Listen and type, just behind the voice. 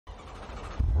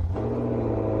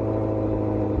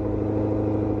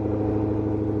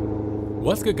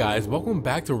What's good, guys? Welcome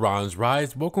back to Ron's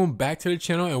Rise. Welcome back to the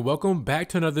channel and welcome back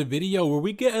to another video where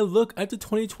we get a look at the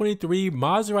 2023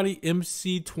 Maserati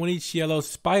MC20 Cielo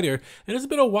Spider. And it's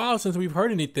been a while since we've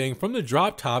heard anything from the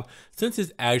drop top since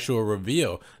its actual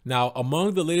reveal. Now,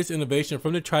 among the latest innovation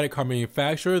from the trident car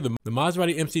manufacturer, the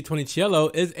Maserati MC20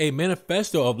 Cielo is a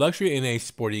manifesto of luxury in a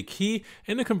sporty key,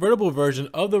 and the convertible version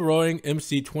of the roaring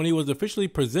MC20 was officially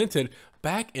presented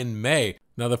back in May.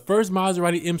 Now, the first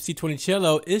Maserati MC20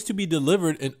 Cielo is to be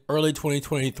delivered in early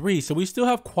 2023, so we still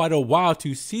have quite a while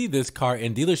to see this car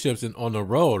in dealerships and on the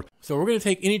road. So we're going to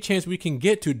take any chance we can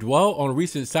get to dwell on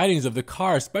recent sightings of the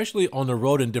car, especially on the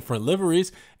road in different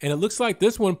liveries. And it looks like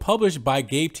this one published by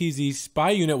Gabe TZ's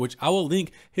Spy Unit, which I will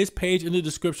link his page in the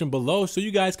description below so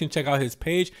you guys can check out his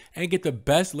page and get the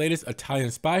best latest Italian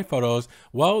spy photos.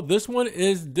 Well, this one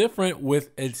is different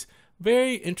with its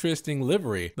very interesting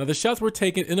livery. Now, the shots were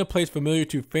taken in a place familiar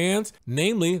to fans,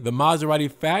 namely the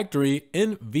Maserati factory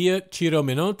in Via Ciro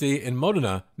Menotti in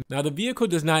Modena. Now, the vehicle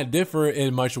does not differ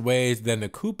in much ways than the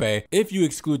coupe if you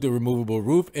exclude the removable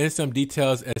roof and some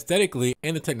details aesthetically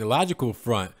and the technological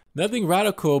front. Nothing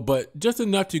radical, but just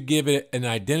enough to give it an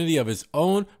identity of its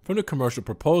own from the commercial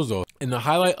proposal. And the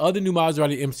highlight of the new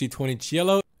Maserati MC20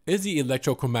 Cielo is the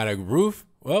electrochromatic roof.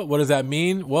 Well, what does that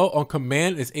mean? Well, on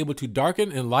command, it's able to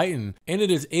darken and lighten, and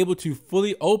it is able to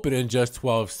fully open in just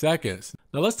 12 seconds.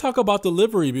 Now, let's talk about the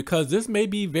livery, because this may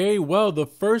be very well the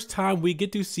first time we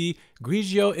get to see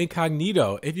Grigio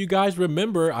Incognito. If you guys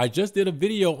remember, I just did a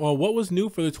video on what was new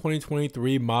for the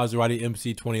 2023 Maserati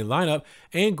MC20 lineup,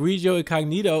 and Grigio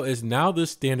Incognito is now the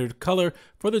standard color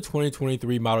for the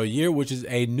 2023 model year, which is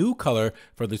a new color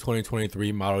for the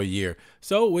 2023 model year.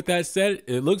 So with that said,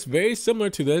 it looks very similar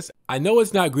to this. I know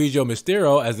it's not Grigio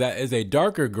Mistero, as that is a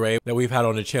darker gray that we've had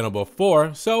on the channel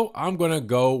before, so I'm gonna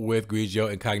go with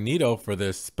Grigio Incognito for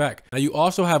this spec. Now, you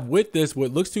also have with this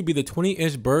what looks to be the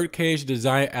 20-inch birdcage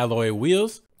design alloy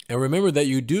wheels. And remember that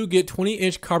you do get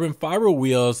 20-inch carbon fiber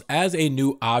wheels as a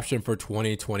new option for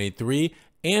 2023,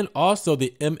 and also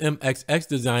the MMXX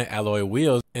design alloy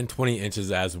wheels in 20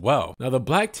 inches as well. Now, the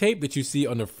black tape that you see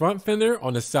on the front fender,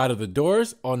 on the side of the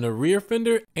doors, on the rear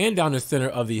fender, and down the center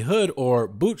of the hood, or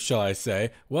boot shall I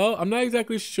say, well, I'm not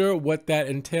exactly sure what that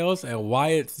entails and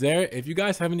why it's there. If you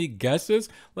guys have any guesses,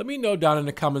 let me know down in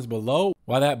the comments below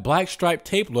why that black striped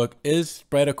tape look is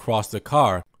spread across the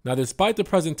car. Now, despite the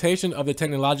presentation of the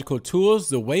technological tools,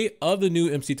 the weight of the new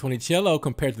MC20 Cielo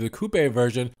compared to the coupe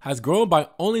version has grown by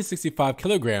only 65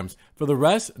 kilograms. For the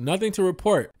rest, nothing to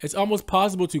report. It's almost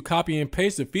possible to copy and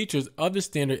paste the features of the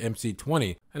standard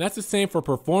MC20. And that's the same for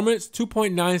performance: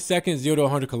 2.9 seconds 0 to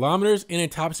 100 kilometers and a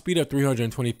top speed of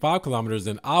 325 kilometers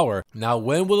an hour. Now,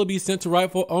 when will it be sent to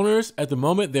rightful owners? At the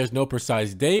moment, there's no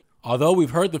precise date, although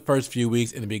we've heard the first few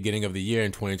weeks in the beginning of the year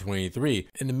in 2023.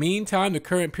 In the meantime, the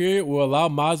current period will allow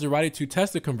Maserati to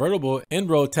test the convertible in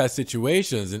road test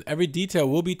situations, and every detail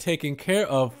will be taken care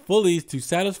of fully to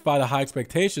satisfy the high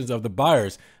expectations of the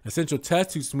buyers. Essential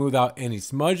tests to smooth out any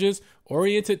smudges,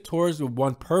 oriented towards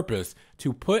one purpose: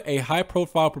 to put a high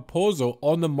profile proposal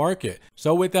on the market.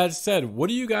 So with that said, what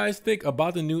do you guys think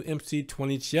about the new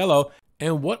MC20 Cielo?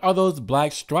 And what are those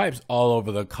black stripes all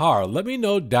over the car? Let me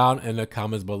know down in the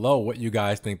comments below what you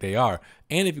guys think they are.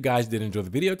 And if you guys did enjoy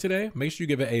the video today, make sure you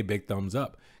give it a big thumbs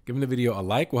up. Giving the video a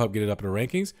like will help get it up in the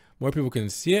rankings. More people can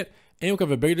see it, and we can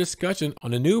have a bigger discussion on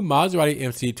the new Maserati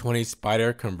MC20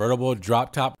 Spider convertible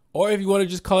drop top, or if you want to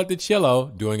just call it the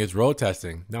Cielo, doing its road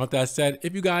testing. Now, with that said,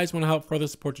 if you guys want to help further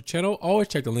support your channel, always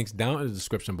check the links down in the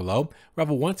description below. We have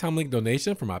a one-time link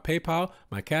donation for my PayPal,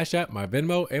 my Cash App, my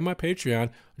Venmo, and my Patreon,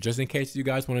 just in case you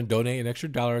guys want to donate an extra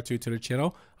 $1 or $2 to the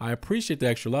channel. I appreciate the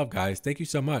extra love, guys. Thank you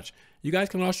so much. You guys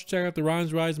can also check out the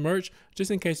Ron's Rise merch,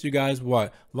 just in case you guys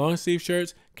want long sleeve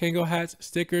shirts, Kango hats,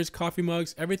 stickers, coffee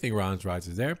mugs, everything Ron's Rise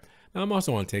is there. Now, I'm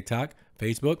also on TikTok,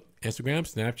 Facebook, Instagram,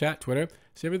 Snapchat, Twitter.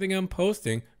 So everything I'm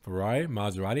posting, Ferrari,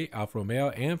 Maserati, Alfa Romeo,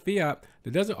 and Fiat,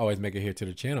 that doesn't always make it here to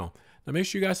the channel. Now, make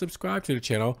sure you guys subscribe to the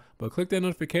channel, but click that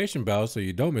notification bell so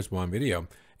you don't miss one video.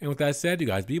 And with that said, you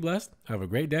guys be blessed, have a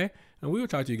great day, and we will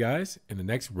talk to you guys in the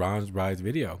next Ron's Rise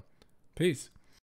video. Peace.